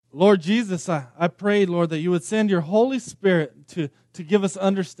Lord Jesus, I pray, Lord, that you would send your Holy Spirit to give us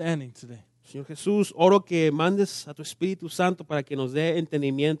understanding today. Señor Jesús, oro que mandes a tu Espíritu Santo para que nos dé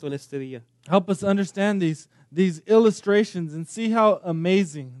entendimiento en este día. Help us understand these illustrations and see how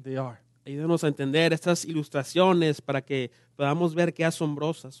amazing they are. Ayúdanos a entender estas ilustraciones para que podamos ver qué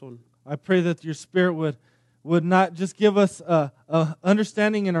asombrosas son. I pray that your Spirit would not just give us a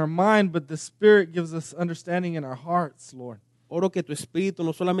understanding in our mind, but the Spirit gives us understanding in our hearts, Lord. Oro que tu Espíritu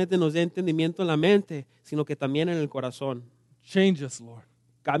no solamente nos dé entendimiento en la mente, sino que también en el corazón. Change us, Lord.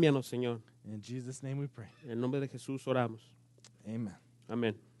 Cámbianos, Señor. In Jesus' name we pray. En el nombre de Jesús oramos. Amen.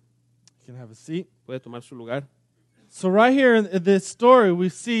 Amén. You can have a seat. Puede tomar su lugar. So right here in this story, we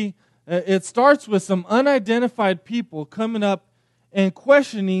see it starts with some unidentified people coming up and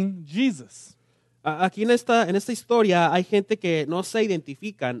questioning Jesus. Aquí en esta historia hay gente que no se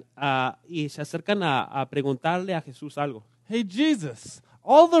identifican y se acercan a preguntarle a Jesús algo. Hey, Jesus,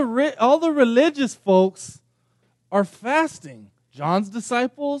 all the religious folks are fasting. John's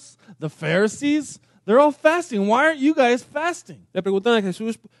disciples, the Pharisees, they're all fasting. Why aren't you guys fasting? Le preguntan a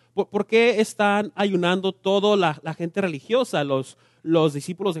Jesús por qué están ayunando toda la gente religiosa, los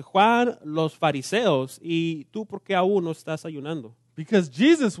discípulos de Juan, los fariseos, y tú por qué aún no estás ayunando. Because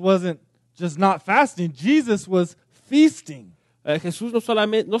Jesus wasn't just not fasting, Jesus was feasting. Jesús no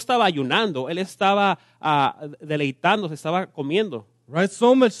estaba ayunando, él estaba deleitándose, estaba comiendo. Right?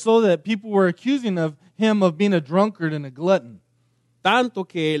 So much so that people were accusing him of being a drunkard and a glutton. Tanto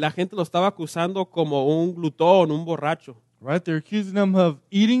que la gente lo estaba acusando como un glutón, un borracho. Right? They're accusing him of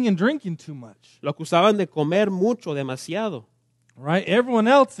eating and drinking too much. Lo acusaban de comer mucho, demasiado. Right? Everyone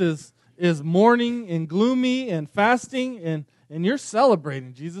else is mourning and gloomy and fasting and you're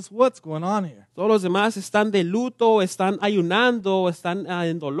celebrating, Jesus. What's going on here? Todos los demás están de luto, están ayunando, están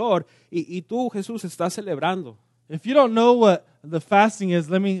en dolor y tú, Jesús, estás celebrando. If you don't know what the fasting is,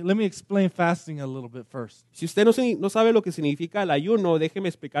 let me explain fasting a little bit first. Si usted no sabe lo que significa el ayuno, déjeme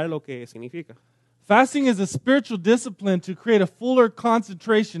explicar lo que significa. Fasting is a spiritual discipline to create a fuller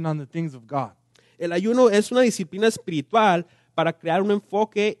concentration on the things of God. El ayuno es una disciplina espiritual para crear un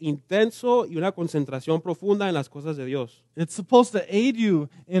enfoque intenso y una concentración profunda en las cosas de Dios. It's supposed to aid you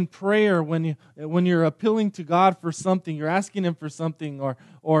in prayer when you're appealing to God for something, you're asking him for something,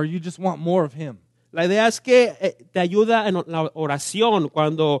 or you just want more of him. La idea es que te ayuda en la oración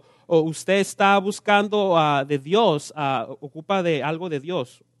cuando usted está buscando de Dios, ocupa de algo de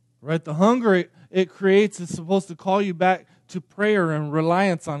Dios. Right? The hunger it creates is supposed to call you back to prayer and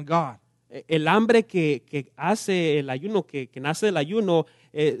reliance on God. El hambre que hace el ayuno, que nace del ayuno,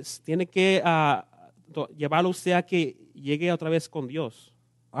 tiene que llevarlo usted a que llegue otra vez con Dios.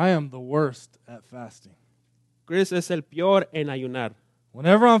 I am the worst at fasting. Chris es el peor en ayunar.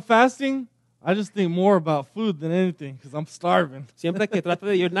 Whenever I'm fasting, I just think more about food than anything because I'm starving. Siempre que trata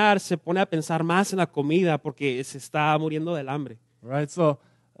de ayunar, se pone a pensar más en la comida porque se está muriendo del hambre. Right? So,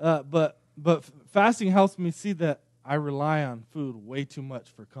 but fasting helps me see that I rely on food way too much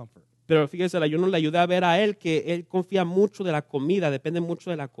for comfort. Pero fíjese, el ayuno le ayuda a ver a él que él confía mucho de la comida, depende mucho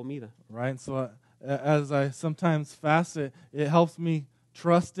de la comida. Right? So, as I sometimes fast, it helps me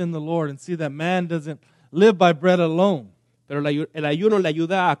trust in the Lord and see that man doesn't live by bread alone. Pero el ayuno le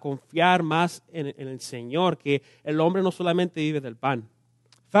ayuda a confiar más en el Señor, que el hombre no solamente vive del pan.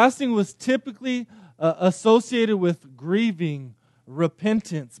 Fasting was typically associated with grieving,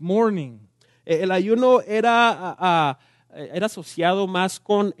 repentance, mourning. El ayuno era asociado más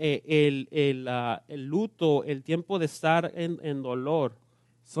con el luto, el tiempo de estar en dolor.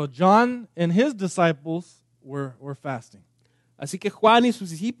 So John and his disciples were fasting. Así que Juan y sus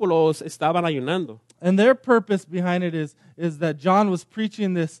discípulos estaban ayunando. And their purpose behind it is that John was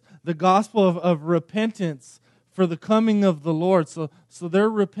preaching the gospel of repentance for the coming of the Lord. So they're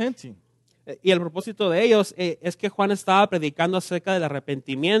repenting. Y el propósito de ellos es que Juan estaba predicando acerca del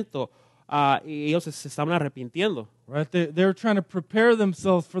arrepentimiento y ellos se estaban arrepintiendo. Right? They're trying to prepare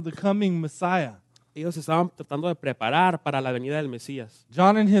themselves for the coming Messiah. Ellos estaban tratando de preparar para la venida del Mesías.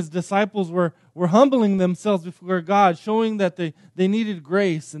 John and his disciples were humbling themselves before God, showing that they needed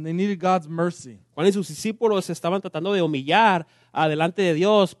grace and they needed God's mercy. Juan y sus discípulos estaban tratando de humillar delante de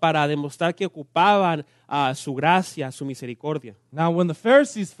Dios para demostrar que ocupaban su gracia, su misericordia. Now, when the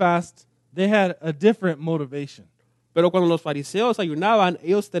Pharisees fast, they had a different motivation. Pero cuando los fariseos ayunaban,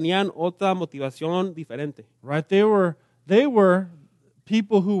 ellos tenían otra motivación diferente. Right? They were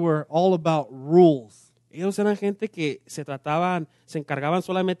people who were all about rules. Ellos eran gente que se encargaban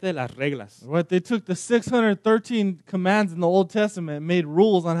solamente de las reglas. Right? They took the 613 commands in the Old Testament and made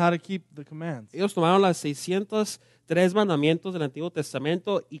rules on how to keep the commands. Ellos tomaron las 603 mandamientos del Antiguo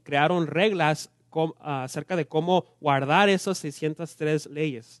Testamento y crearon reglas acerca de cómo guardar esas 603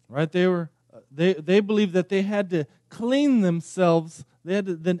 leyes. Right? They believed that they had to clean themselves.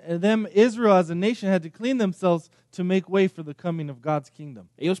 Israel as a nation had to clean themselves to make way for the coming of God's kingdom.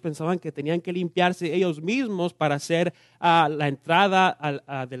 Ellos pensaban que tenían que limpiarse ellos mismos para hacer la entrada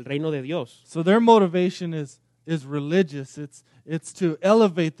del reino de Dios. So their motivation is religious. It's to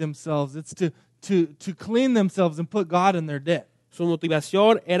elevate themselves. It's to clean themselves and put God in their debt. Su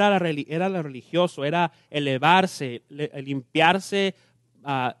motivación era lo religioso, era elevarse, limpiarse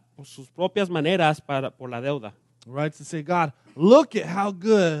por sus propias maneras por la deuda. Right? To say, God, look at how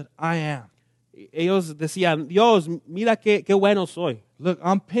good I am. Ellos decían, Dios, mira qué bueno soy. Look,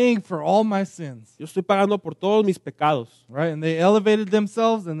 I'm paying for all my sins. Yo estoy pagando por todos mis pecados. Right? And they elevated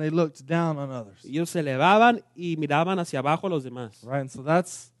themselves and they looked down on others. Ellos se elevaban y miraban hacia abajo a los demás. Right? And so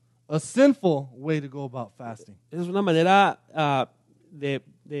that's a sinful way to go about fasting. Esa es una manera una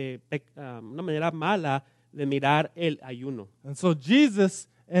manera mala de mirar el ayuno. And so Jesus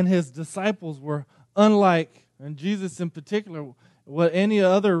and his disciples were unlike, and Jesus in particular, what any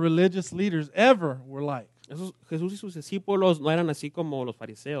other religious leaders ever were like. Jesús y sus discípulos no eran así como los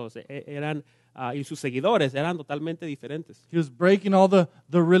fariseos, y sus seguidores eran totalmente diferentes. He was breaking all the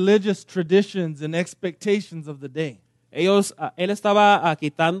religious traditions and expectations of the day. Él estaba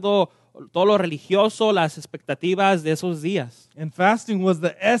quitando todo lo religioso, las expectativas de esos días. And fasting was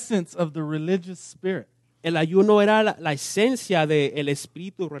the essence of the religious spirit. El ayuno era la esencia del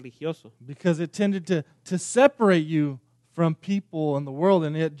espíritu religioso. Because it tended to separate you from people in the world.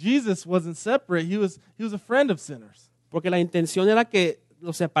 And yet Jesus wasn't separate. He was a friend of sinners. Porque la intención era que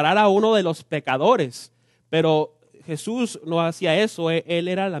lo separara a uno de los pecadores. Pero Jesús no hacía eso. Él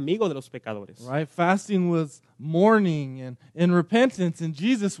era el amigo de los pecadores. Right? Fasting was mourning and repentance, and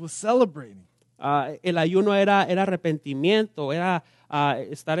Jesus was celebrating. El ayuno era arrepentimiento, era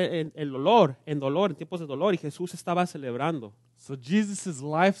estar en dolor, en tiempos de dolor, y Jesús estaba celebrando. So Jesus'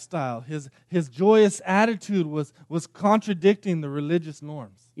 lifestyle, his joyous attitude was contradicting the religious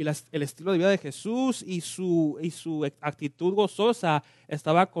norms. Y el estilo de vida de Jesús y su actitud gozosa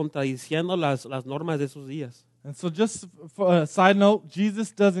estaba contradiciendo las normas de esos días. And so just for a side note,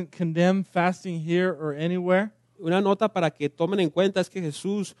 Jesus doesn't condemn fasting here or anywhere. Una nota para que tomen en cuenta es que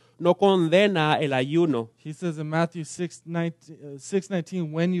Jesús no condena el ayuno. He says in Matthew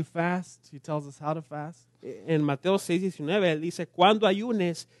 6:19, when you fast, he tells us how to fast. En Mateo 6:19 él dice cuándo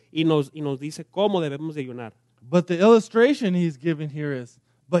ayunes y nos dice cómo debemos de ayunar. But the illustration he's given here is,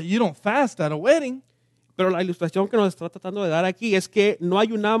 but you don't fast at a wedding. Pero la ilustración que nos está tratando de dar aquí es que no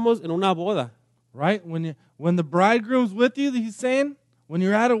ayunamos en una boda. Right? When the bridegroom's with you, he's saying, when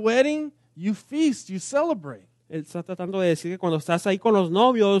you're at a wedding, you feast, you celebrate. Él está tratando de decir que cuando estás ahí con los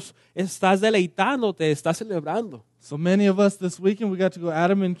novios, estás deleitándote, estás celebrando. So many of us this weekend, we got to go to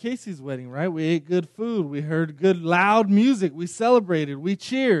Adam and Casey's wedding, right? We ate good food. We heard good, loud music. We celebrated. We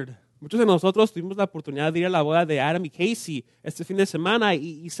cheered. Muchos de nosotros tuvimos la oportunidad de ir a la boda de Adam y Casey este fin de semana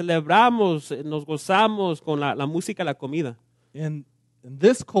y celebramos, nos gozamos con la música y la comida. In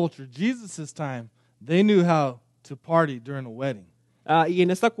this culture, Jesus' time, they knew how to party during a wedding. Y en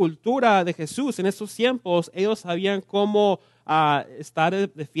esta cultura de Jesús, en estos tiempos, ellos sabían cómo estar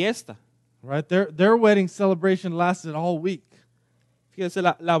de fiesta. Right? Their wedding celebration lasted all week. Fíjense,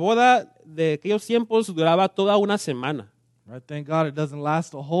 la boda de aquellos tiempos duraba toda una semana. Right? Thank God it doesn't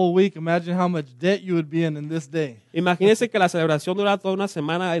last a whole week. Imagine how much debt you would be in this day. Imagínense que la celebración durara toda una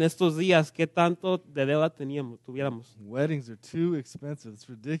semana en estos días. ¿Qué tanto de deuda tuviéramos? Weddings are too expensive. It's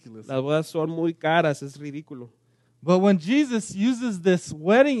ridiculous. Las bodas son muy caras, es ridículo. But when Jesus uses this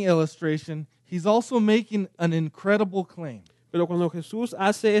wedding illustration, he's also making an incredible claim. Pero cuando Jesús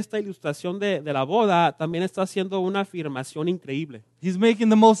hace esta ilustración de la boda, también está haciendo una afirmación increíble. He's making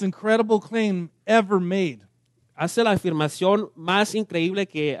the most incredible claim ever made. Hace la afirmación más increíble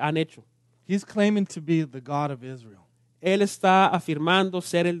que han hecho. He's claiming to be the God of Israel. Él está afirmando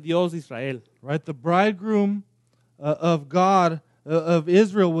ser el Dios de Israel. Right? The bridegroom of God, of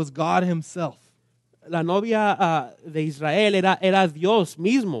Israel, was God himself. La novia de Israel era Dios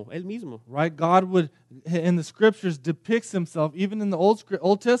mismo, él mismo. Right? God would, in the scriptures, depicts himself, even in the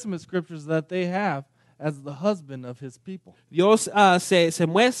Old Testament scriptures that they have, as the husband of his people. Dios se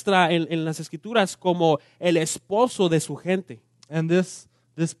muestra en las escrituras como el esposo de su gente. And this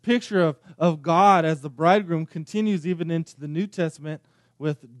picture of God as the bridegroom continues even into the New Testament,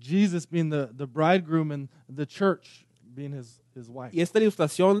 with Jesus being the bridegroom and the church being his wife. Y esta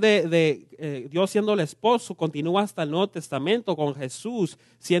ilustración de Dios siendo el esposo continúa hasta el Nuevo Testamento con Jesús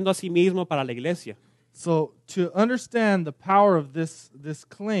siendo a sí mismo para la iglesia. So to understand the power of this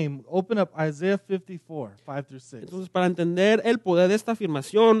claim, open up Isaiah 54, 5 through 6. Entonces, para entender el poder de esta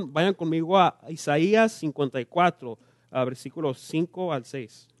afirmación, vayan conmigo a Isaías 54, versículos 5 al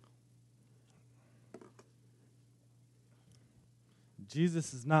 6.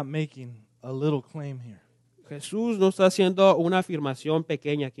 Jesus is not making a little claim here. Jesús no está haciendo una afirmación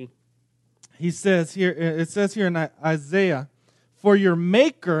pequeña aquí. It says here in Isaiah, "For your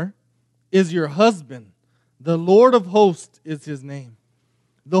maker is your husband, the Lord of hosts is his name.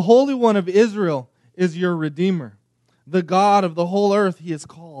 The Holy One of Israel is your Redeemer. The God of the whole earth he is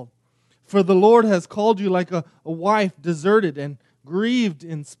called. For the Lord has called you like a wife deserted and grieved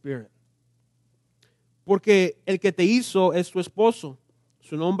in spirit." Porque el que te hizo es tu esposo.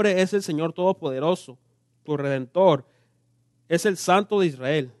 Su nombre es el Señor Todopoderoso. Tu Redentor es el Santo de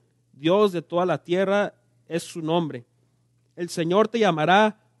Israel. Dios de toda la tierra es su nombre. El Señor te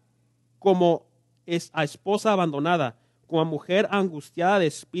llamará como a esposa abandonada, como a mujer angustiada de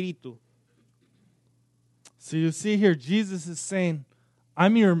espíritu. So you see here, Jesus is saying,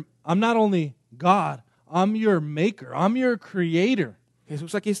 I'm not only God, I'm your maker, I'm your creator.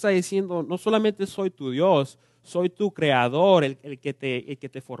 Jesús aquí está diciendo, no solamente soy tu Dios, soy tu creador, el que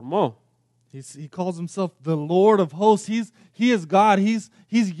te formó. He calls himself the Lord of hosts. He is God. He's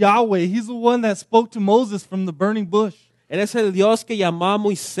Yahweh. He's the one that spoke to Moses from the burning bush. Él es el Dios que llamó a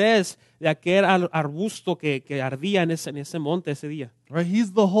Moisés de aquel arbusto que ardía en ese monte ese día. Right?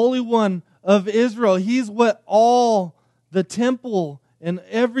 He's the Holy One of Israel. He's what all the temple and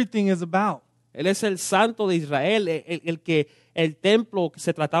everything is about. Él es el Santo de Israel, el templo,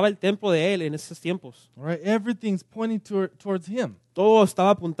 se trataba el templo de él en esos tiempos. Right? Everything's pointing towards him. Todo estaba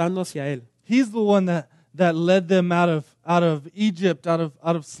apuntando hacia él. He's the one that led them out of Egypt, out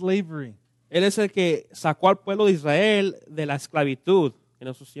of slavery. Él es el que sacó al pueblo de Israel de la esclavitud en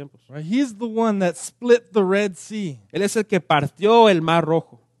esos tiempos. Right? He's the one that split the Red Sea. Él es el que partió el mar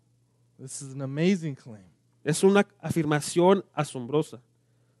rojo. This is an amazing claim. Es una afirmación asombrosa.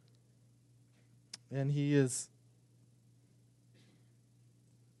 And he is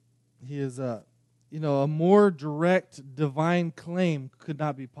a more direct divine claim could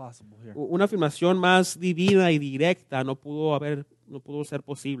not be possible here. Una afirmación más divina y directa no pudo ser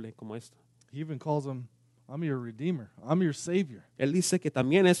posible como esta. He even calls him, I'm your redeemer, I'm your savior. Él dice que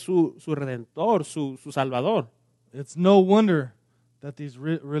también es su redentor, su salvador. It's no wonder that these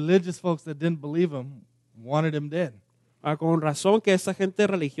religious folks that didn't believe him wanted him dead. Con razón que esa gente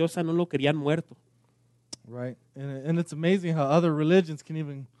religiosa no lo querían muerto. Right? And it's amazing how other religions can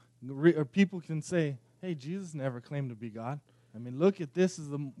even, or people can say, hey, Jesus never claimed to be God. I mean, look at this is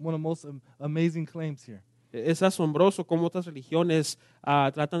one of the most amazing claims here. Es asombroso cómo otras religiones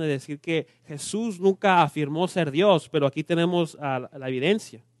tratan de decir que Jesús nunca afirmó ser Dios, pero aquí tenemos la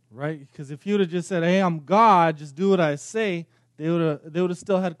evidencia. Right? Because if you would have just said, hey, I'm God, just do what I say, they would have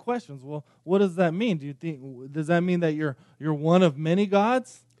still had questions. Well, what does that mean? Does that mean that you're one of many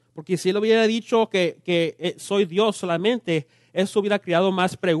gods? Porque si él hubiera dicho que soy Dios solamente, eso hubiera creado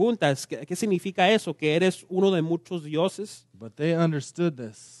más preguntas. ¿Qué significa eso? ¿Que eres uno de muchos dioses? But they understood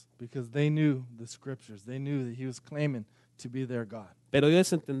this because they knew the scriptures. They knew that he was claiming to be their God. Pero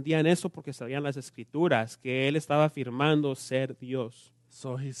ellos entendían eso porque sabían las escrituras, que él estaba afirmando ser Dios.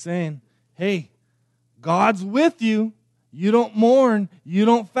 So he's saying, hey, God's with you. You don't mourn. You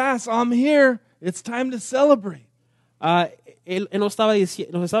don't fast. I'm here. It's time to celebrate. Él nos estaba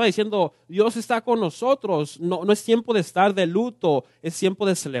diciendo, Dios está con nosotros. No es tiempo de estar de luto, es tiempo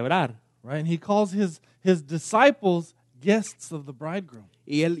de celebrar. Right? And he calls his disciples guests of the bridegroom.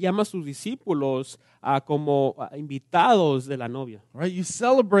 Y él llama a sus discípulos como invitados de la novia. Right? You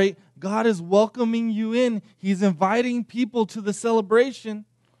celebrate. God is welcoming you in. He's inviting people to the celebration.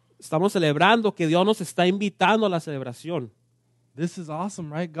 Estamos celebrando que Dios nos está invitando a la celebración. This is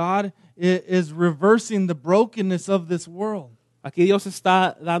awesome, right? God is reversing the brokenness of this world. Aquí Dios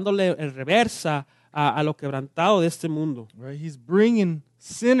está dándole el reversa a lo quebrantado de este mundo. Right? He's bringing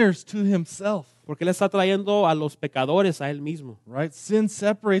sinners to himself. Porque él está trayendo a los pecadores a él mismo. Right? Sin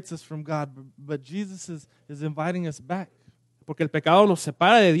separates us from God, but Jesus is inviting us back. Porque el pecado nos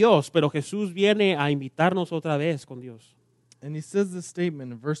separa de Dios, pero Jesús viene a invitarnos otra vez con Dios. And he says this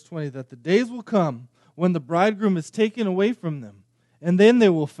statement in verse 20, that the days will come when the bridegroom is taken away from them, and then they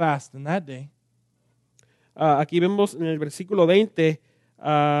will fast in that day. Aquí vemos en el versículo 20,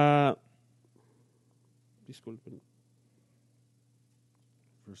 disculpen,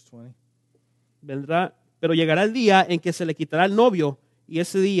 Verse 20. vendrá, pero llegará el día en que se le quitará el novio, y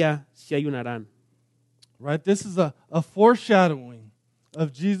ese día se ayunarán. Right? This is a foreshadowing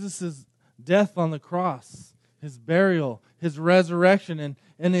of Jesus' death on the cross, his burial, his resurrection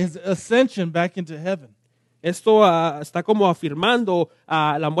and his ascension back into heaven. Esto está como afirmando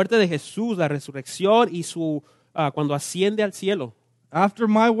la muerte de Jesús, la resurrección y su cuando asciende al cielo. After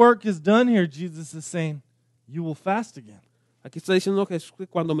my work is done here, Jesus is saying, you will fast again. Aquí está diciendo Jesús que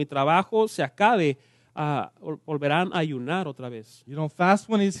cuando mi trabajo se acabe, volverán a ayunar otra vez. You don't fast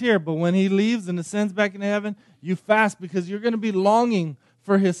when he's here, but when he leaves and ascends back into heaven, you fast because you're going to be longing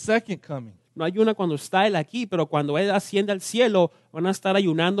for his second coming. No ayuna cuando está Él aquí, pero cuando Él asciende al cielo, van a estar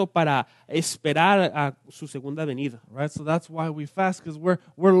ayunando para esperar a su segunda venida. Right? So that's why we fast, because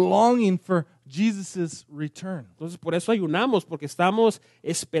we're longing for Jesus' return. Entonces, por eso ayunamos, porque estamos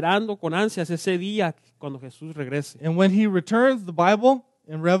esperando con ansias ese día cuando Jesús regrese. And when he returns, the Bible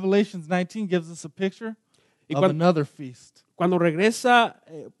in Revelations 19 gives us a picture Y of cuan- another feast. Cuando regresa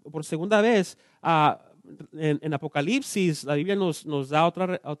por segunda vez, en Apocalipsis, la Biblia nos da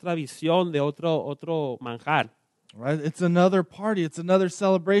otra visión de otro manjar. Right? It's another party. It's another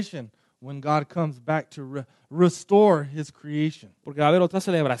celebration when God comes back to restore his creation. Porque va a haber otra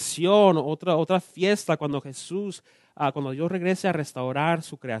celebración, otra fiesta cuando Jesús, cuando Dios regrese a restaurar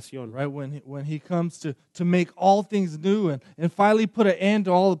su creación. Right? When he comes to make all things new and finally put an end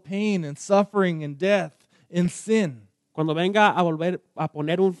to all the pain and suffering and death and sin. Cuando venga a volver a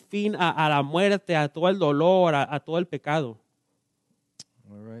poner un fin a la muerte, a todo el dolor, a todo el pecado.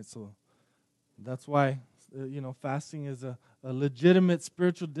 All right, so that's why fasting is a legitimate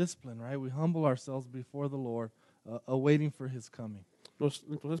spiritual discipline, right? We humble ourselves before the Lord, awaiting for his coming.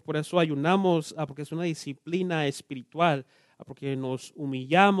 Entonces por eso ayunamos, porque es una disciplina espiritual, porque nos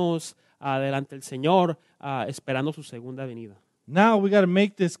humillamos delante del Señor, esperando su segunda venida. Now we got to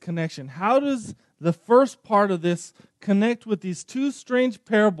make this connection. How does the first part of this connect with these two strange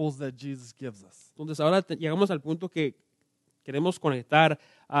parables that Jesus gives us? Entonces ahora llegamos al punto que queremos conectar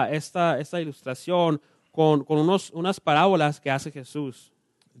esta ilustración con unas parábolas que hace Jesús.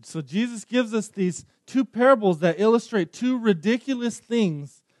 So Jesus gives us these two parables that illustrate two ridiculous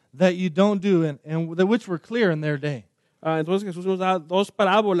things that you don't do, and which were clear in their day. Entonces Jesús nos da dos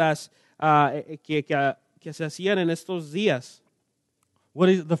parábolas que se hacían en estos días.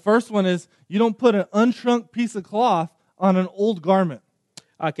 The first one is, you don't put an unshrunk piece of cloth on an old garment.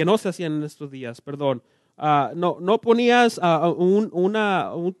 Que no se hacían en estos días, perdón. No ponías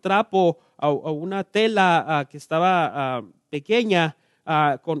un trapo o una tela que estaba pequeña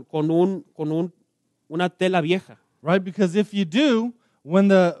con una tela vieja. Right? Because if you do, when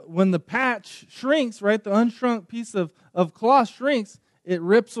the patch shrinks, right, the unshrunk piece of cloth shrinks, it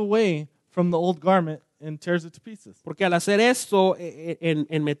rips away from the old garment and tears it to pieces. Porque al hacer esto,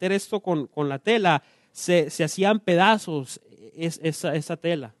 en meter esto con la tela, se hacían pedazos esa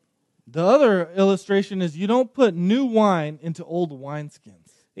tela. The other illustration is, you don't put new wine into old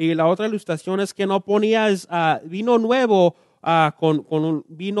wineskins. Y la otra ilustración es que no ponías vino nuevo con un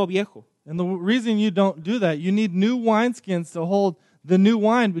vino viejo. And the reason you don't do that, you need new wineskins to hold the new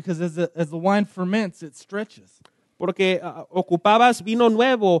wine, because as the wine ferments, it stretches. Porque ocupabas vino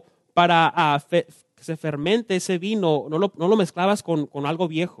nuevo para que se fermente ese vino, no lo mezclabas con algo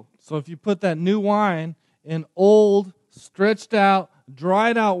viejo. So if you put that new wine in old, stretched out,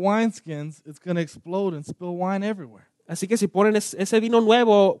 dried out wineskins, it's going to explode and spill wine everywhere. Así que si ponen ese vino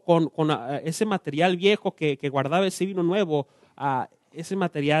nuevo con ese material viejo que guardaba ese vino nuevo, ese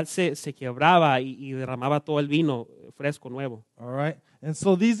material se quebraba y derramaba todo el vino fresco nuevo. All right? And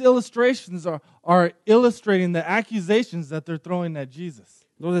so these illustrations are illustrating the accusations that they're throwing at Jesus.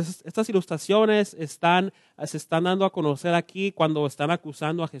 Entonces, estas ilustraciones se están dando a conocer aquí cuando están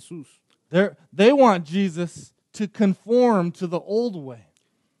acusando a Jesús. They want Jesus to conform to the old way.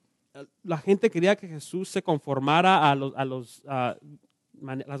 La gente quería que Jesús se conformara a las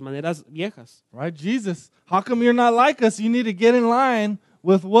maneras viejas. Right? Jesus, how come you're not like us? You need to get in line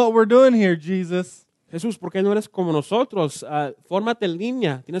with what we're doing here, Jesus. Jesús, ¿por qué no eres como nosotros? Fórmate en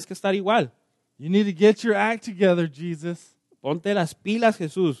línea, tienes que estar igual. You need to get your act together, Jesus. Ponte las pilas,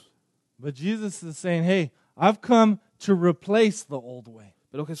 Jesús. But Jesus is saying, hey, I've come to replace the old way.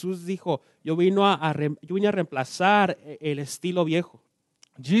 Pero Jesús dijo, yo vine a reemplazar el estilo viejo.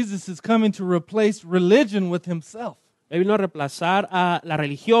 Jesus is coming to replace religion with himself. Él vino a reemplazar a la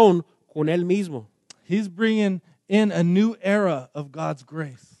religión con él mismo. He's bringing in a new era of God's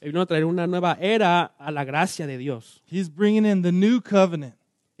grace. Él vino a traer una nueva era a la gracia de Dios. He's bringing in the new covenant.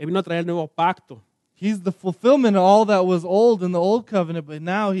 Él vino a traer el nuevo pacto. He's the fulfillment of all that was old in the old covenant, but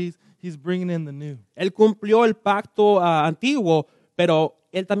now he's bringing in the new. Él cumplió el pacto antiguo, pero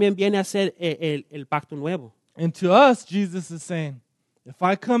él también viene a hacer el pacto nuevo. And to us, Jesus is saying, if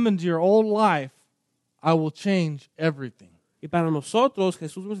I come into your old life, I will change everything. Y para nosotros,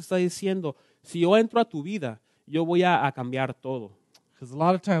 Jesús nos está diciendo, si yo entro a tu vida, yo voy a cambiar todo. Because a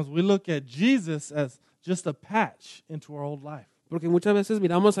lot of times we look at Jesus as just a patch into our old life. Porque muchas veces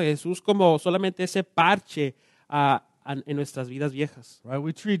miramos a Jesús como solamente ese parche en nuestras vidas viejas. Right?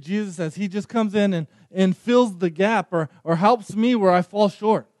 We treat Jesus as he just comes in and fills the gap or helps me where I fall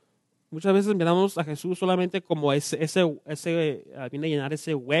short. Muchas veces miramos a Jesús solamente como viene a llenar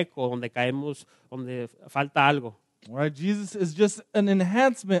ese hueco donde caemos, donde falta algo. Right? Jesus is just an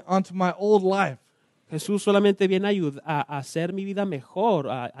enhancement onto my old life. Jesús solamente viene a hacer mi vida mejor,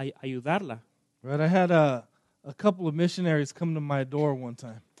 a ayudarla. Right? I had a couple of missionaries come to my door one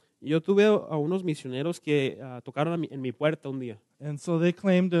time. Yo tuve a unos misioneros que tocaron en mi puerta un día. And so they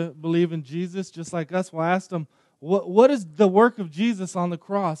claimed to believe in Jesus just like us. Well, I asked them, what does the work of Jesus on the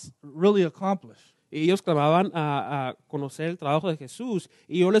cross really accomplish? Y ellos clamaban a conocer el trabajo de Jesús.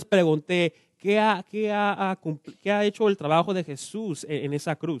 Y yo les pregunté, ¿qué ha hecho el trabajo de Jesús en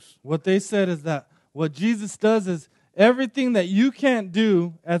esa cruz? What they said is that what Jesus does is everything that you can't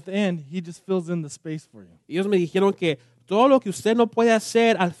do at the end, he just fills in the space for you. Ellos me dijeron que todo lo que usted no puede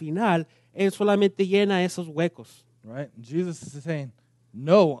hacer al final, Él solamente llena esos huecos. Right? Jesus is saying,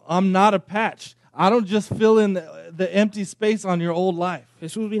 no, I'm not a patch. I don't just fill in the empty space on your old life.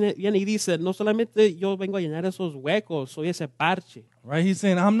 Jesús viene y dice, no solamente yo vengo a llenar esos huecos, soy ese parche. Right? He's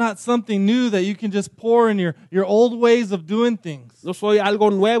saying, I'm not something new that you can just pour in your old ways of doing things. No soy algo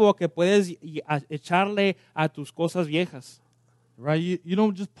nuevo que puedes echarle a tus cosas viejas. Right? You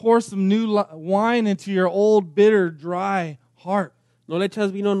don't just pour some new wine into your old, bitter, dry heart. No le echas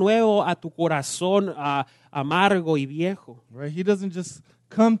vino nuevo a tu corazón amargo y viejo. Right? He doesn't just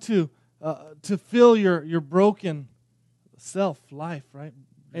come to fill your broken self life, right?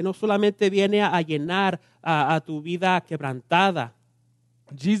 Él no solamente viene a llenar a tu vida quebrantada.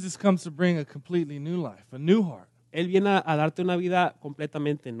 Jesus comes to bring a completely new life, a new heart. Él viene a darte una vida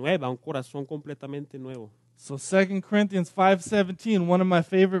completamente nueva, un corazón completamente nuevo. So 2 Corinthians 5:17, one of my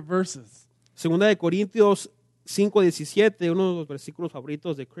favorite verses. Segunda de Corintios 5:17, uno de los versículos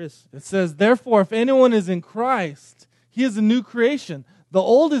favoritos de Chris. It says, therefore, if anyone is in Christ, he is a new creation. The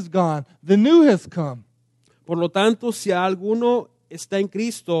old is gone, the new has come. Por lo tanto, si alguno está en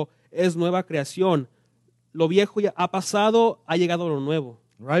Cristo, es nueva creación. Lo viejo ya ha pasado, ha llegado lo nuevo.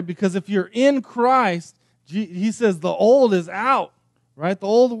 Right? Because if you're in Christ, he says the old is out. Right? The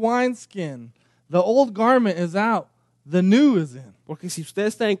old wineskin, the old garment is out. The new is in. Porque si usted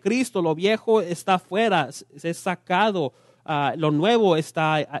está en Cristo, lo viejo está fuera, es sacado, lo nuevo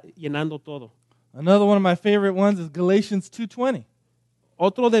está llenando todo. Another one of my favorite ones is Galatians 2:20.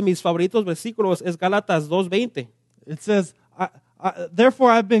 Otro de mis favoritos versículos es Gálatas 2:20. It says,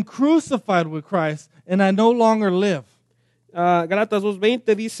 therefore I've been crucified with Christ, and I no longer live. Gálatas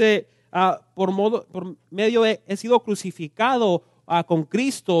 2:20 dice, por medio he sido crucificado con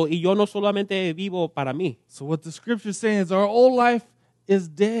Cristo y yo no solamente vivo para mí. So what the scripture is saying is our old life is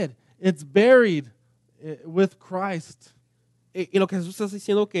dead. It's buried with Christ. Y lo que Jesús está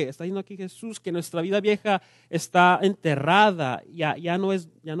diciendo aquí Jesús, que nuestra vida vieja está enterrada, ya no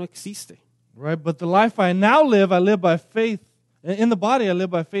existe. Right? But the life I now live, I live by faith. In the body, I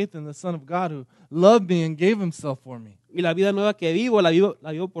live by faith in the Son of God who loved me and gave himself for me. Y la vida nueva que vivo, la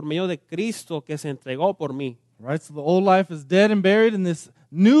vivo por medio de Cristo que se entregó por mí. Right? So the old life is dead and buried, and this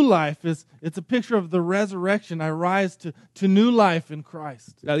new life it's a picture of the resurrection. I rise to new life in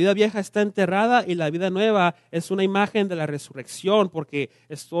Christ. La vida vieja está enterrada y la vida nueva es una imagen de la resurrección porque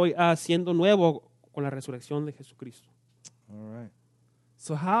estoy siendo nuevo con la resurrección de Jesucristo. All right.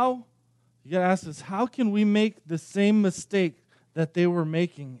 So you got to ask us, how can we make the same mistake that they were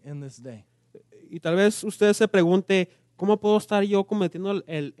making in this day? Y tal vez usted se pregunte, ¿cómo puedo estar yo cometiendo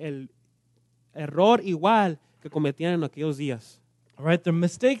el error igual que cometían en aquellos días? All right, the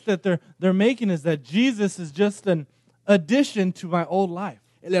mistake that they're making is that Jesus is just an addition to my old life.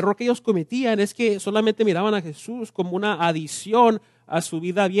 El error que ellos cometían es que solamente miraban a Jesús como una adición a su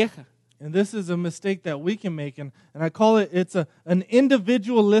vida vieja. And this is a mistake that we can make, and I call it's an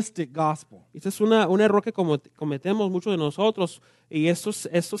individualistic gospel. Este es un error que cometemos muchos de nosotros, y esto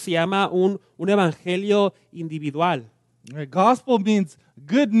se llama un evangelio individual. Right, gospel means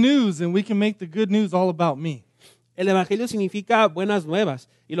good news, and we can make the good news all about me. El evangelio significa buenas nuevas,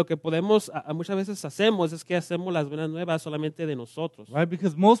 y lo que podemos muchas veces hacemos es que hacemos las buenas nuevas solamente de nosotros. Right,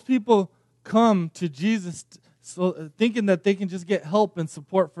 because most people come to Jesus thinking that they can just get help and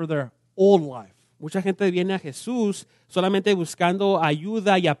support for their old life. Mucha gente viene a Jesús solamente buscando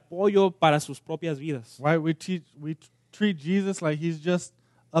ayuda y apoyo para sus propias vidas. Right, we treat Jesus like he's just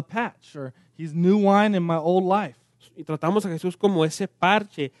a patch, or he's new wine in my old life. Y tratamos a Jesús como ese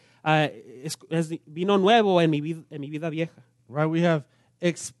parche, es vino nuevo en mi vida vieja. Right, we have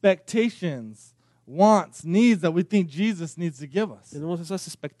expectations wants, needs that we think Jesus needs to give us. Tenemos esas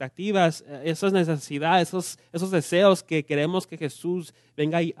expectativas, esas necesidades, esos deseos que queremos que Jesús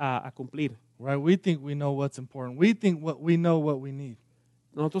venga a cumplir. Right? We think we know what's important. We think we know what we need.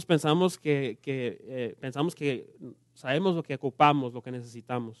 Nosotros pensamos que sabemos lo que ocupamos, lo que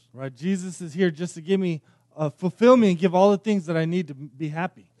necesitamos. Right? Jesus is here just to give me, fulfill me and give all the things that I need to be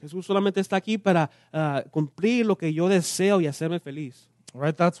happy. Jesús solamente está aquí para cumplir lo que yo deseo y hacerme feliz.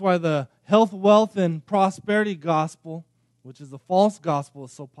 Right? That's why the health, wealth, and prosperity gospel, which is the false gospel,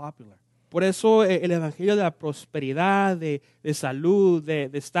 is so popular. Por eso el evangelio de la prosperidad, de salud, de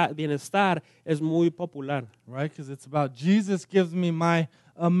bienestar es muy popular. Right? Because it's about Jesus gives me my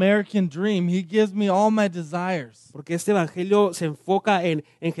American dream. He gives me all my desires. Porque este evangelio se enfoca en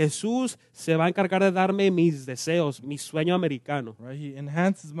Jesús, se va a encargar de darme mis deseos, mi sueño americano. Right? He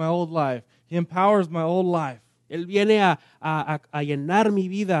enhances my old life. He empowers my old life. Él viene a llenar mi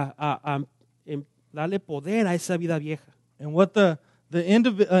vida, darle poder a esa vida vieja. And what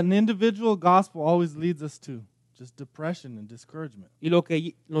an individual gospel always leads us to, just depression and discouragement. Y lo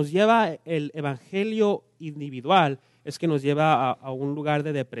que nos lleva el evangelio individual es que nos lleva a un lugar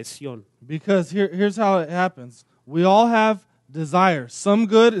de depresión. Because here's how it happens. We all have desires, some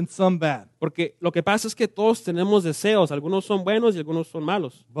good and some bad. Porque lo que pasa es que todos tenemos deseos, algunos son buenos y algunos son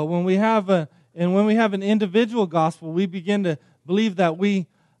malos. But when we have an individual gospel, we begin to believe that we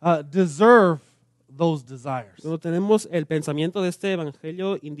deserve those desires. Cuando tenemos el pensamiento de este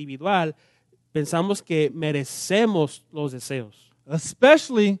evangelio individual, pensamos que merecemos los deseos.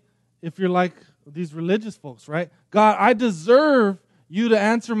 Especially if you're like these religious folks, right? God, I deserve you to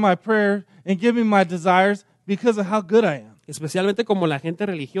answer my prayer and give me my desires because of how good I am. Especialmente como la gente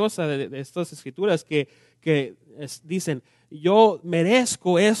religiosa de estas escrituras que dicen, yo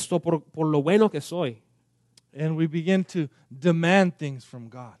merezco esto por lo bueno que soy. And we begin to demand things from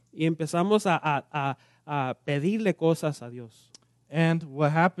God. Y empezamos a pedirle cosas a Dios. And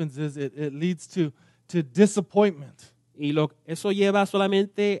what happens is it leads to disappointment. Y eso lleva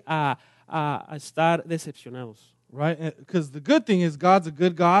solamente a estar decepcionados. Right? Because the good thing is God's a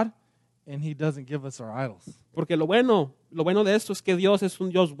good God and He doesn't give us our idols. Porque lo bueno de esto es que Dios es un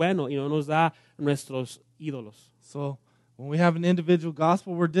Dios bueno y no nos da nuestros ídolos. So when we have an individual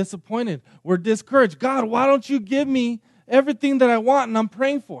gospel, we're disappointed. We're discouraged. God, why don't you give me everything that I want and I'm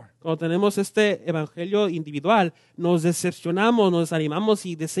praying for? Cuando tenemos este evangelio individual, nos decepcionamos, nos desanimamos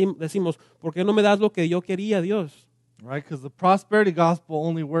y decimos, ¿por qué no me das lo que yo quería, Dios? Right? Because the prosperity gospel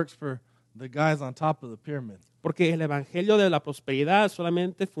only works for the guys on top of the pyramid. Porque el evangelio de la prosperidad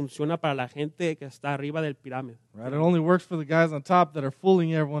solamente funciona para la gente que está arriba del pirámide. Right? It only works for the guys on top that are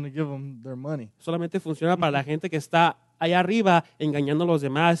fooling everyone to give them their money. Solamente funciona para la gente que está allá arriba engañando a los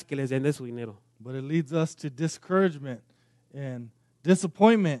demás que les den de su dinero. But it leads us to discouragement and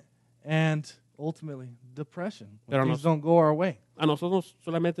disappointment and ultimately depression when things don't go our way. A nosotros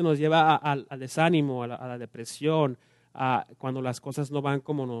solamente nos lleva al desánimo, a la depresión, cuando las cosas no van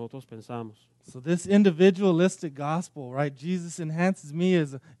como nosotros pensamos. So this individualistic gospel, right? Jesus enhances me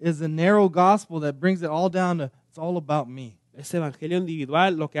is a narrow gospel that brings it all down to it's all about me. Este evangelio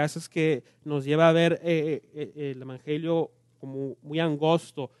individual lo que hace es que nos lleva a ver el evangelio como muy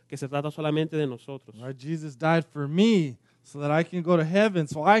angosto, que se trata solamente de nosotros. Right? Jesus died for me so that I can go to heaven,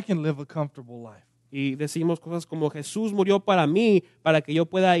 so I can live a comfortable life. Y decimos cosas como Jesús murió para mí, para que yo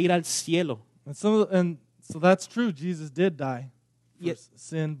pueda ir al cielo. And so that's true. Jesus did die for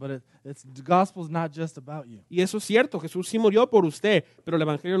sin, but the gospel is not just about you. Y eso es cierto, Jesús sí murió por usted, pero el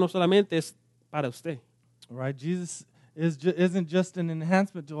evangelio no solamente es para usted. Right? Jesus isn't just an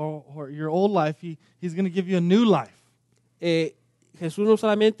enhancement to your old life. He's going to give you a new life. Jesús no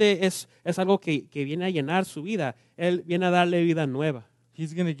solamente es algo que viene a llenar su vida, Él viene a darle vida nueva.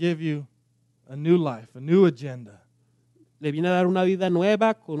 He's going to give you a new life, a new agenda. Le viene a dar una vida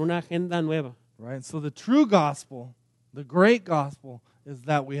nueva con una agenda nueva. Right? So the true gospel, the great gospel, is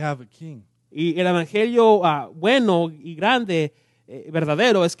that we have a king. Y el evangelio bueno y grande,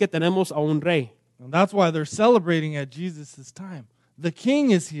 verdadero, es que tenemos a un rey. And that's why they're celebrating at Jesus' time. The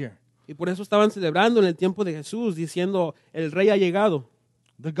king is here. Y por eso estaban celebrando en el tiempo de Jesús, diciendo, el rey ha llegado.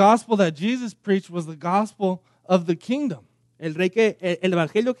 The gospel that Jesus preached was the gospel of the kingdom. El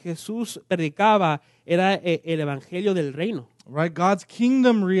evangelio que Jesús predicaba era el evangelio del reino. Right? God's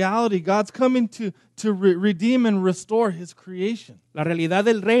kingdom reality. God's coming to redeem and restore His creation. La realidad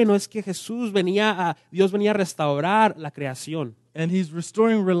del reino es que Dios venía a restaurar la creación. And He's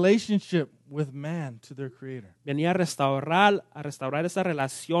restoring relationship with man to their Creator. Venía a restaurar esa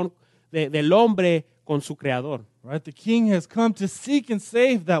relación del hombre con su creador. Right? The King has come to seek and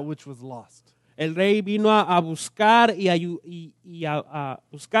save that which was lost. El rey vino a buscar a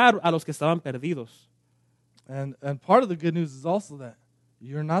buscar a los que estaban perdidos. And part of the good news is also that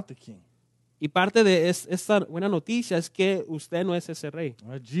you're not the king. Y parte de esta buena noticia es que usted no es ese rey.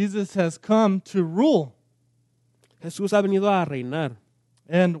 Right? Jesus has come to rule. Jesús ha venido a reinar.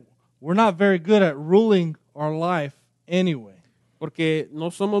 And we're not very good at ruling our life anyway. Porque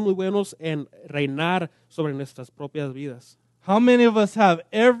no somos muy buenos en reinar sobre nuestras propias vidas. How many of us have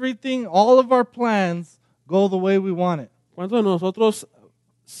everything, all of our plans go the way we want it? ¿Cuántos de nosotros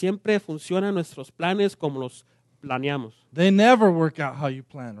siempre funcionan nuestros planes como los planeamos? They never work out how you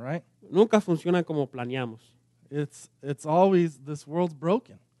plan, right? Nunca funcionan como planeamos. It's always, this world's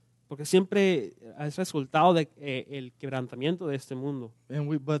broken. Porque siempre es resultado de el quebrantamiento de este mundo.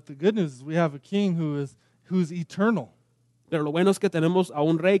 But the good news is we have a king who's eternal, Pero lo bueno es que tenemos a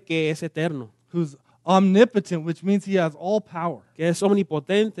un rey que es eterno, who's omnipotent, which means he has all power. que es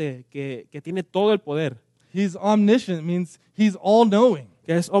omnipotente, que tiene todo el poder, He's omniscient, means he's all-knowing.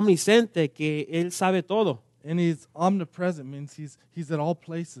 que es omnisciente, que él sabe todo. And he's omnipresent, means he's at all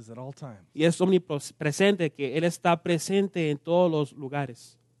places at all times. Y es omnipresente, que él está presente en todos los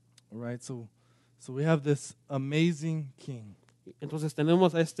lugares. All right, so we have this amazing king. Entonces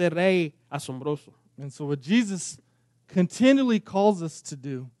tenemos a este rey asombroso. And so what Jesus continually calls us to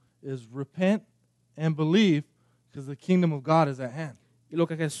do is repent and believe, because the kingdom of God is at hand. Y lo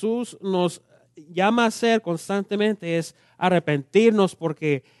que Jesús nos llama a hacer constantemente es arrepentirnos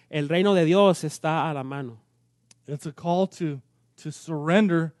porque el reino de Dios está a la mano. It's a call to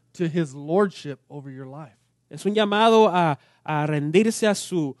surrender to his lordship over your life. Es un llamado a rendirse a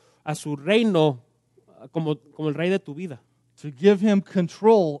su reino como el rey de tu vida. To give him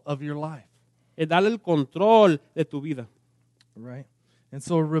control of your life. Es darle el control de tu vida. Right? And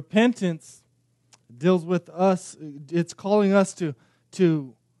so repentance deals with us. It's calling us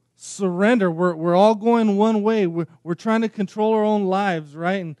to surrender. We're all going one way. We're trying to control our own lives,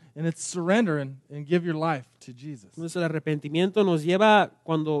 right? And it's surrender and give your life to Jesus. Entonces el arrepentimiento nos lleva,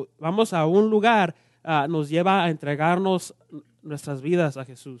 cuando vamos a un lugar, nos lleva a entregarnos nuestras vidas a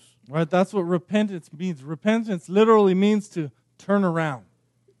Jesús. Right? That's what repentance means. Repentance literally means to turn around.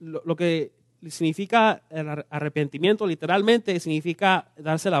 Lo que significa el arrepentimiento literalmente significa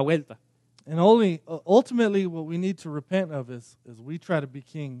darse la vuelta. And ultimately what we need to repent of is we try to be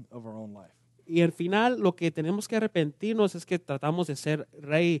king of our own life. Y al final lo que tenemos que arrepentirnos es que tratamos de ser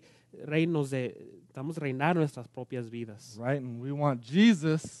tratamos de reinar nuestras propias vidas. Right? And we want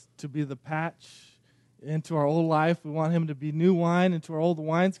Jesus to be the patch into our old life. We want him to be new wine into our old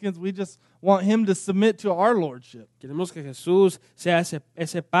wineskins. We just want him to submit to our lordship. Queremos que Jesús sea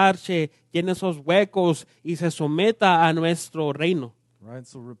ese parche, llene esos huecos y se someta a nuestro reino. Right?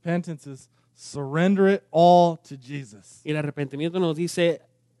 So repentance is surrender it all to Jesus. Y el arrepentimiento nos dice,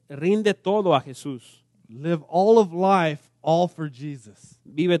 rinde todo a Jesús. Live all of life all for Jesus.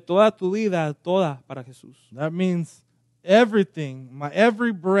 Vive toda tu vida, toda para Jesús. That means everything, my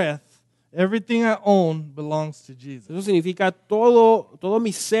every breath, everything I own belongs to Jesus. Eso significa todo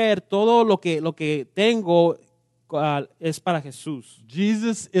mi ser, todo lo que tengo es para Jesús.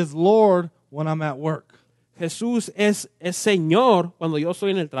 Jesus is Lord when I'm at work. Jesús es Señor cuando yo estoy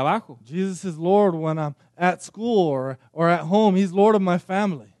en el trabajo. Jesus is Lord when I'm at school or at home. He's Lord of my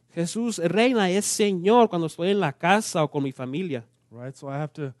family. Jesús reina, es Señor cuando estoy en la casa o con mi familia. Right? So I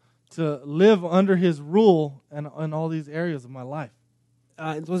have to live under his rule in all these areas of my life.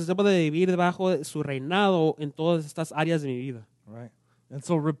 Entonces debo de vivir debajo de su reinado en todas estas áreas de mi vida. Right? And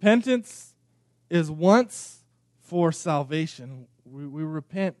so repentance is once for salvation. We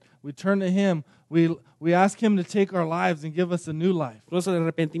repent, we turn to him, we ask him to take our lives and give us a new life. Entonces el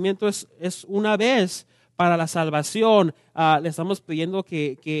arrepentimiento es una vez para la salvación. Le estamos pidiendo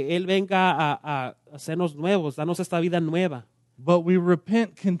que Él venga a hacernos nuevos, darnos esta vida nueva. But we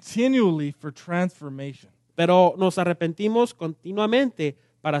repent continually for transformation. Pero nos arrepentimos continuamente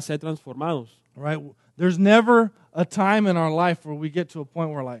para ser transformados. Right? There's never a time in our life where we get to a point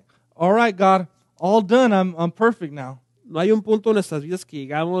where we're like, all right, God, all done, I'm perfect now. No hay un punto en nuestras vidas que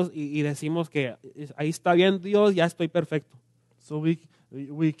llegamos y decimos que ahí está bien Dios, ya estoy perfecto. So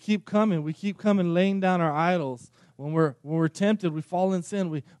we keep coming, laying down our idols. When we're tempted, we fall in sin,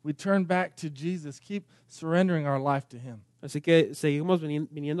 we turn back to Jesus, keep surrendering our life to him. Así que seguimos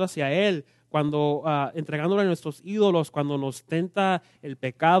viniendo hacia Él, cuando entregándole a nuestros ídolos, cuando nos tenta el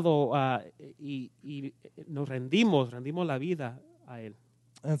pecado y nos rendimos la vida a Él.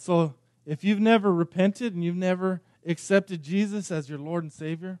 And so if you've never repented and you've never accepted Jesus as your Lord and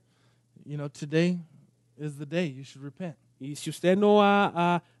Savior, today is the day you should repent. Y si usted no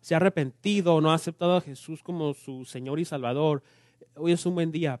se ha arrepentido, no ha aceptado a Jesús como su Señor y Salvador, hoy es un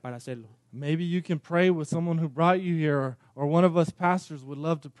buen día para hacerlo. Maybe you can pray with someone who brought you here, or one of us pastors would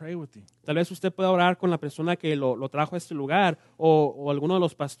love to pray with you. Tal vez usted pueda orar con la persona que lo trajo a este lugar o alguno de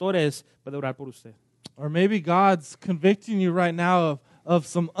los pastores puede orar por usted. Or maybe God's convicting you right now of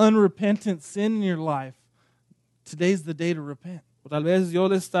some unrepentant sin in your life. Today's the day to repent. O tal vez Dios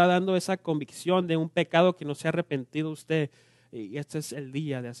le está dando esa convicción de un pecado que no se ha arrepentido usted y este es el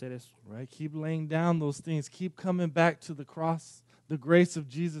día de hacer eso. Right? Keep laying down those things. Keep coming back to the cross, the grace of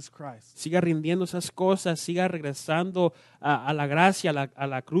Jesus Christ. Siga rindiendo esas cosas, siga regresando a la gracia, a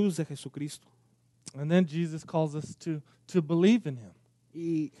la cruz de Jesucristo. And then Jesus calls us to believe in him.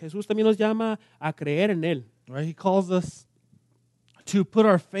 Y Jesús también nos llama a creer en Él. Right? He calls us to put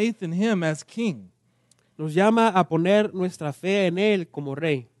our faith in him as king. Nos llama a poner nuestra fe en Él como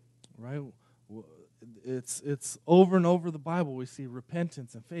Rey. Right? It's over and over the Bible we see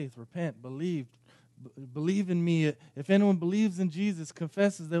repentance and faith. Repent, believe in me. If anyone believes in Jesus,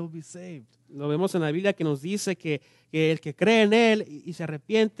 confesses, they will be saved. Lo vemos en la Biblia que nos dice que el que cree en Él y se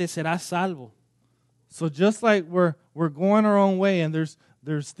arrepiente será salvo. So just like we're going our own way and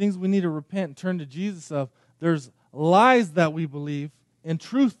there's things we need to repent and turn to Jesus of, there's lies that we believe and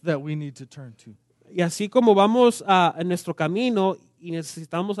truth that we need to turn to. Y así como vamos en nuestro camino y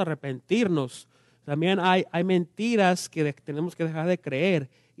necesitamos arrepentirnos, también hay mentiras que tenemos que dejar de creer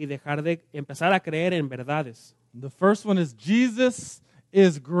y dejar de empezar a creer en verdades. The first one is Jesus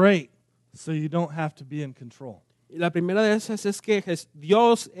is great, so you don't have to be in control. Y la primera de esas es que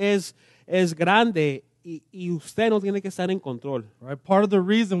Dios es grande y usted no tiene que estar en control. Right? Part of the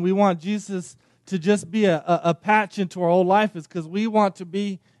reason we want Jesus to just be a patch into our whole life is because we want to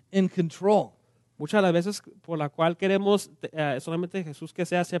be in control. Muchas de las veces por la cual queremos solamente Jesús que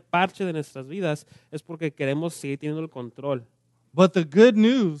sea ese parche de nuestras vidas es porque queremos seguir teniendo el control. But the good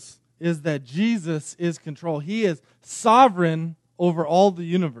news is that Jesus is control. He is sovereign over all the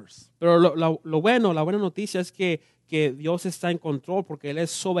universe. Pero lo bueno, la buena noticia es que Dios está en control porque Él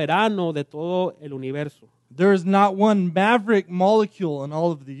es soberano de todo el universo. There is not one maverick molecule in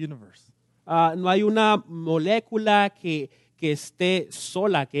all of the universe. No hay una molécula que esté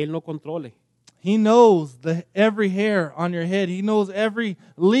sola, que Él no controle. He knows every hair on your head. He knows every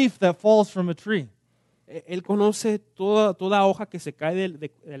leaf that falls from a tree. Él conoce toda hoja que se cae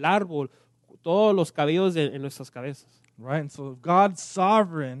del árbol, todos los cabellos en nuestras cabezas. Right? And so if God's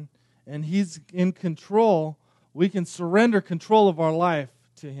sovereign and He's in control, we can surrender control of our life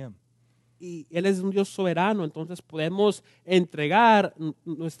to Him. Y Él es un Dios soberano, entonces podemos entregar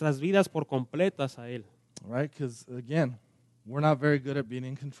nuestras vidas por completas a Él. Right? Because, again, we're not very good at being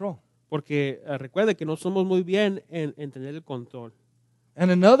in control. Porque recuerde que no somos muy bien en tener el control. And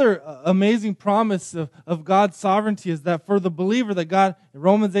another amazing promise of God's sovereignty is that for the believer, that God, in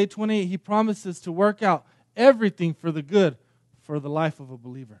Romans 8:28, He promises to work out everything for the good for the life of a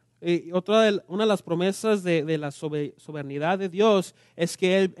believer. Y una de las promesas de la soberanía de Dios es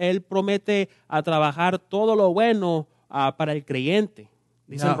que Él promete a trabajar todo lo bueno para el creyente,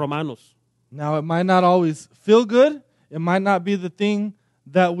 dicen Romanos. Now, it might not always feel good. It might not be the thing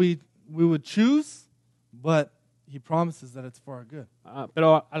that we would choose, but He promises that it's for our good.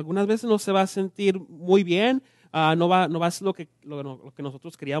 Pero algunas veces no se va a sentir muy bien, no va a ser lo que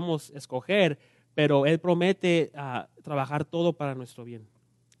nosotros queríamos escoger, pero Él promete trabajar todo para nuestro bien.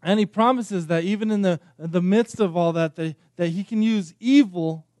 And He promises that even in the midst of all that He can use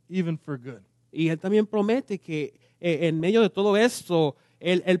evil even for good. Y Él también promete que en medio de todo esto,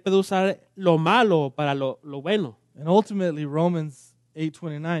 Él puede usar lo malo para lo bueno. And ultimately, Romans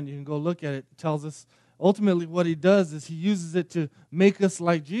 8:29, you can go look at it, tells us ultimately what He does is He uses it to make us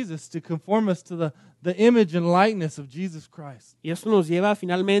like Jesus, to conform us to the image and likeness of Jesus Christ. Y esto nos lleva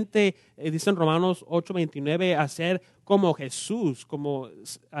finalmente, dicen Romanos 8:29, a ser como Jesús, como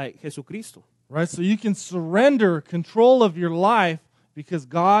Jesucristo. Right? So you can surrender control of your life because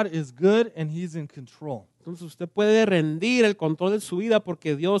God is good and He's in control. Entonces usted puede rendir el control de su vida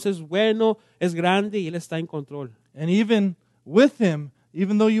porque Dios es bueno, es grande y Él está en control. And even with Him,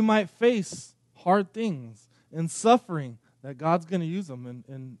 even though you might face hard things and suffering, that God's going to use them,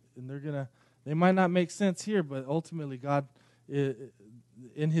 and they might not make sense here, but ultimately God,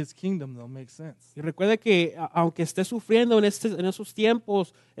 in His kingdom, they'll make sense. Y recuerde que aunque esté sufriendo en esos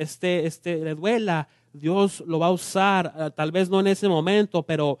tiempos, le duela, Dios lo va a usar, tal vez no en ese momento,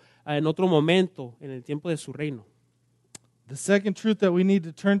 pero en otro momento, en el tiempo de su reino. The second truth that we need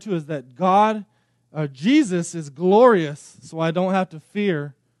to turn to is that Jesus is glorious, so I don't have to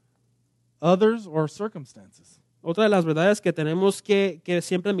fear others or circumstances. Otra de las verdades que tenemos que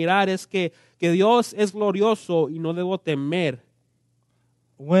siempre mirar es que Dios es glorioso y no debo temer.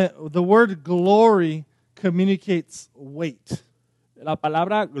 When the word glory communicates weight. La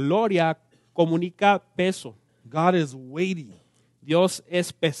palabra gloria comunica peso. God is weighty. Dios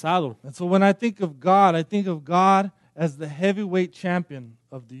es pesado. And so when I think of God as the heavyweight champion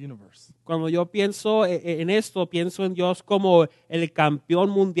of the universe. Cuando yo pienso en esto, pienso en Dios como el campeón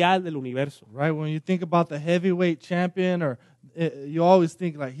mundial del universo. Right? When you think about the heavyweight champion, or you always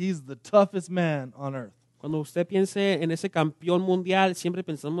think like he's the toughest man on earth. Cuando usted piense en ese campeón mundial, siempre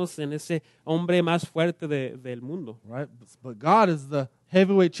pensamos en ese hombre más fuerte del mundo. Right? But God is the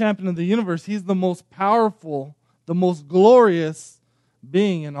heavyweight champion of the universe. He's the most powerful, the most glorious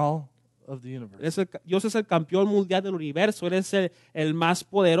being in all of the universe. Dios es el campeón mundial del universo. Él es el más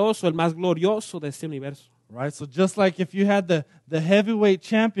poderoso, el más glorioso de este universo. Right? So just like if you had the heavyweight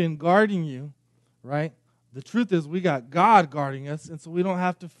champion guarding you, right? The truth is we got God guarding us, and so we don't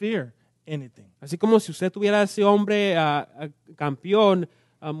have to fear anything. Así como si usted tuviera ese hombre campeón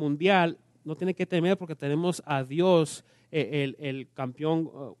mundial, no tiene que temer porque tenemos a Dios, el campeón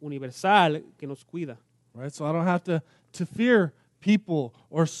universal que nos cuida. Right? So I don't have to fear people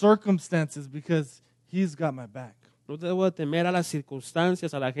or circumstances because he's got my back. No debo de temer a las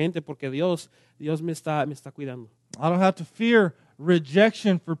circunstancias, a la gente, porque Dios me está cuidando. I don't have to fear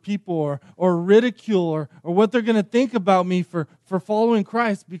rejection for people or ridicule or what they're going to think about me for following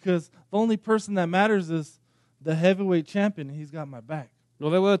Christ, because the only person that matters is the heavyweight champion. He's got my back.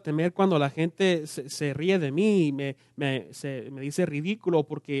 No debo de temer cuando la gente se ríe de mí y me dice ridículo,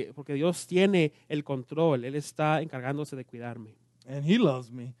 porque Dios tiene el control. Él está encargándose de cuidarme. And he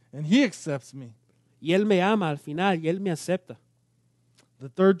loves me, and he accepts me. Y Él me ama al final, y Él me acepta. The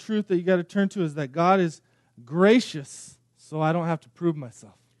third truth that you got to turn to is that God is gracious, so I don't have to prove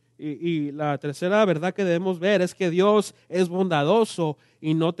myself. Y la tercera verdad que debemos ver es que Dios es bondadoso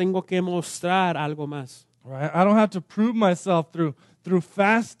y no tengo que mostrar algo más. Right? I don't have to prove myself through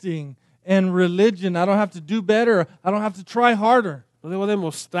fasting and religion. I don't have to do better. I don't have to try harder. No debo de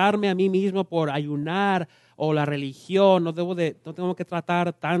mostrarme a mí mismo por ayunar o la religión. No tengo que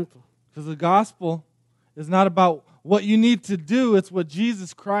tratar tanto. Because the gospel is not about what you need to do, it's what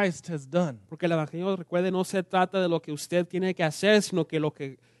Jesus Christ has done. Porque el evangelio, recuerde, no se trata de lo que usted tiene que hacer, sino que lo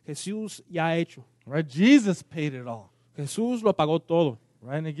que Jesús ya ha hecho. Right? Jesus paid it all. Jesús lo pagó todo.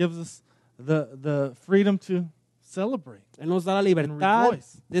 Right? And it gives us the freedom to celebrate. Él nos da la libertad And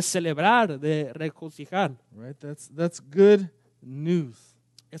rejoice. de celebrar, de regocijar. Right? That's good news.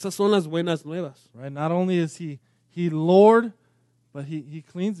 Esas son las buenas nuevas. Right? Not only is he Lord, but he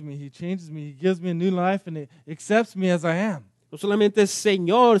cleans me, he changes me, he gives me a new life, and he accepts me as I am. No solamente es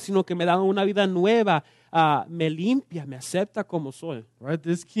Señor, sino que me da una vida nueva, me limpia, me acepta como soy. Right?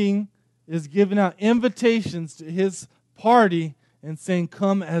 This king is giving out invitations to his party and saying,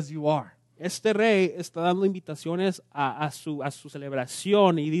 "Come as you are." Este rey está dando invitaciones a su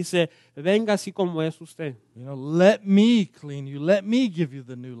celebración y dice, venga así como es usted. You know, let me clean you. Let me give you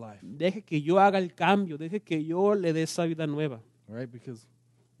the new life. Deje que yo haga el cambio, deje que yo le dé esa vida nueva. Right? Because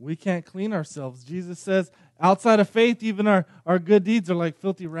we can't clean ourselves. Jesus says, outside of faith, even our good deeds are like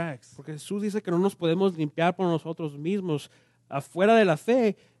filthy rags. Porque Jesús dice que no nos podemos limpiar por nosotros mismos. Afuera de la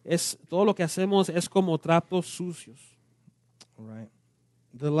fe, todo lo que hacemos es como trapos sucios. Right?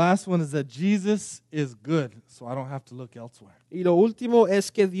 The last one is that Jesus is good, so I don't have to look elsewhere. Y lo último es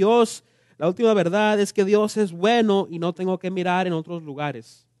que la última verdad es que Dios es bueno y no tengo que mirar en otros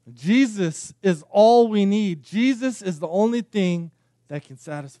lugares. Jesus is all we need. Jesus is the only thing that can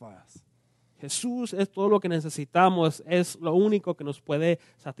satisfy us. Jesús es todo lo que necesitamos, es lo único que nos puede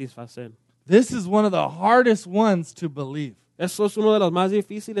satisfacer. This is one of the hardest ones to believe, Eso es uno de los más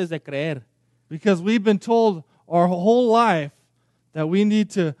difíciles de creer, because we've been told our whole life that we need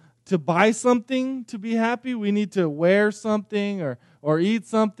to buy something to be happy. We need to wear something or eat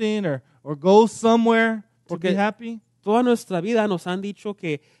something or go somewhere to be Porque happy. toda nuestra vida nos han dicho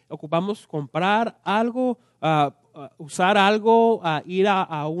que ocupamos comprar algo, usar algo, ir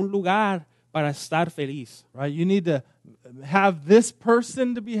a un lugar para estar feliz. Right? You need to have this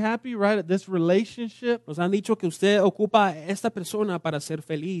person to be happy, right? This relationship. Nos han dicho que usted ocupa a esta persona para ser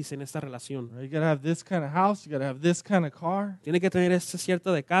feliz en esta relación. Right? You got to have this kind of house. You got to have this kind of car. Tiene que tener este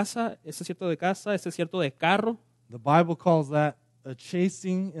cierto de casa, este cierto de carro. The Bible calls that a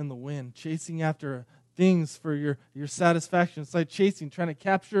chasing in the wind, chasing after things for your satisfaction. It's like chasing, trying to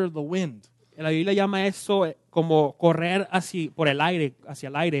capture the wind. La Biblia llama eso como correr hacia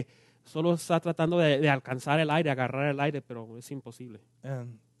el aire. Solo está tratando de alcanzar el aire, agarrar el aire, pero es imposible.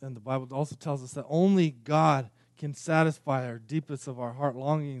 And the Bible also tells us that only God can satisfy our deepest of our heart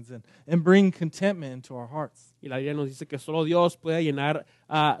longings and bring contentment into our hearts. Y la Biblia nos dice que solo Dios puede llenar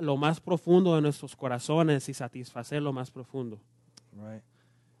lo más profundo de nuestros corazones y satisfacer lo más profundo. Right?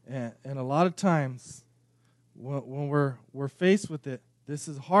 And a lot of times when we're faced with it, this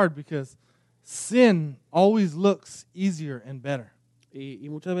is hard because sin always looks easier and better. Y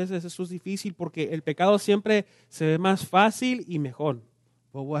muchas veces eso es difícil porque el pecado siempre se ve más fácil y mejor.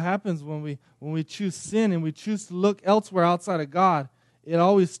 But what happens when we choose sin and we choose to look elsewhere outside of God, it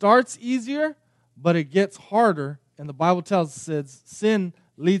always starts easier, but it gets harder. And the Bible tells us that sin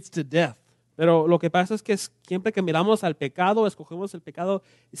leads to death. Pero lo que pasa es que siempre que miramos al pecado, escogemos el pecado,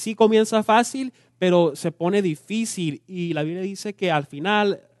 sí comienza fácil, pero se pone difícil. Y la Biblia dice que al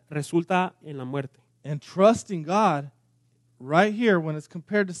final resulta en la muerte. And trusting God right here when it's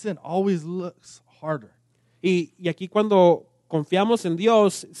compared to sin always looks harder. Y aquí cuando confiamos en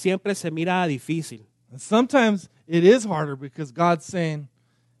Dios, siempre se mira difícil. And sometimes it is harder because God's saying,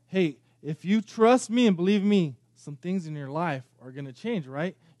 hey, if you trust me and believe me, some things in your life are going to change,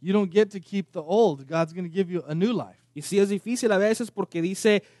 right? You don't get to keep the old. God's going to give you a new life. Y sí es difícil a veces porque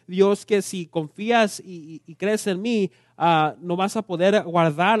dice Dios que si confías y crees en mí, no vas a poder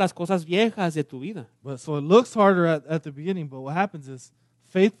guardar las cosas viejas de tu vida. But so it looks harder at the beginning, but what happens is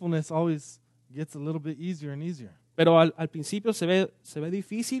faithfulness always gets a little bit easier and easier. Pero al principio se ve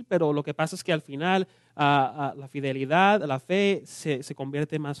difícil, pero lo que pasa es que al final la fidelidad, la fe se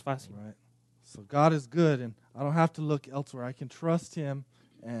convierte más fácil. Right. So God is good, and I don't have to look elsewhere. I can trust Him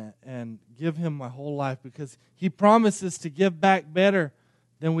and give Him my whole life because He promises to give back better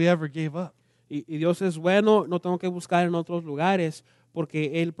than we ever gave up. Y Dios es bueno, no tengo que buscar en otros lugares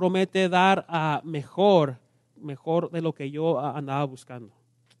porque Él promete dar mejor de lo que yo andaba buscando.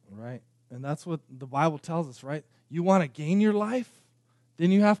 Right. And that's what the Bible tells us, right? You want to gain your life?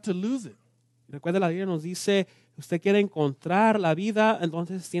 Then you have to lose it. Recuerda, la Biblia nos dice, usted quiere encontrar la vida,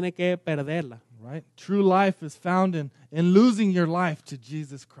 entonces tiene que perderla. Right? True life is found in losing your life to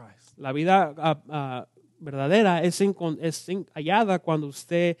Jesus Christ. La vida verdadera es hallada cuando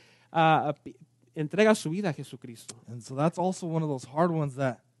usted entrega su vida a Jesucristo. And so that's also one of those hard ones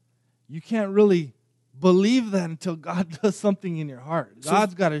that you can't really believe that until God does something in your heart.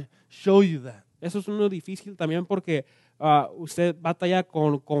 God's got to show you that. Eso es uno difícil también porque usted batalla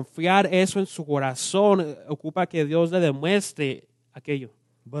con confiar eso en su corazón, ocupa que Dios le demuestre aquello.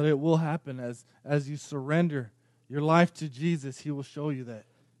 But it will happen as you surrender your life to Jesus. He will show you that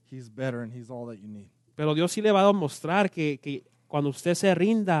He's better and He's all that you need. Pero Dios sí le va a demostrar que cuando usted se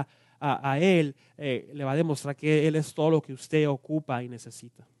rinda a Él, le va a demostrar que Él es todo lo que usted ocupa y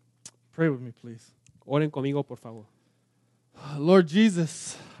necesita. Pray with me, please. Oren conmigo, por favor. Lord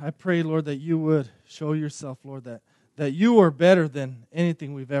Jesus, I pray, Lord, that you would show yourself, Lord, that you are better than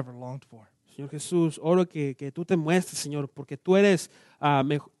anything we've ever longed for. Señor Jesús, oro que tú te muestres, Señor, porque tú eres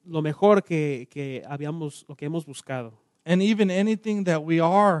lo mejor que hemos buscado. And even anything that we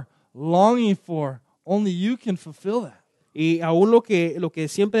are longing for, only you can fulfill that. Y aún lo que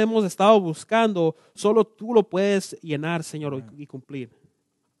siempre hemos estado buscando, solo tú lo puedes llenar, Señor, y cumplir.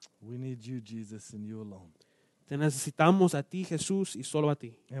 We need you, Jesus, and you alone. Te necesitamos a ti, Jesús, y solo a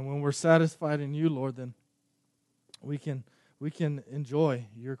ti. And when we're satisfied in you, Lord, then we can enjoy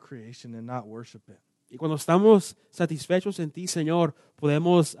your creation and not worship it. Y cuando estamos satisfechos en ti, Señor,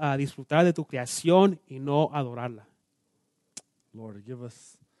 podemos disfrutar de tu creación y no adorarla. Lord, give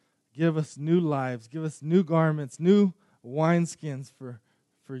us new lives, give us new garments, new wineskins for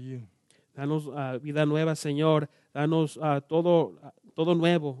you. Danos vida nueva, Señor. Danos todo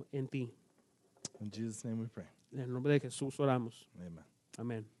nuevo en ti. In Jesus' name we pray. En el nombre de Jesús oramos. Amen.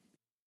 Amén.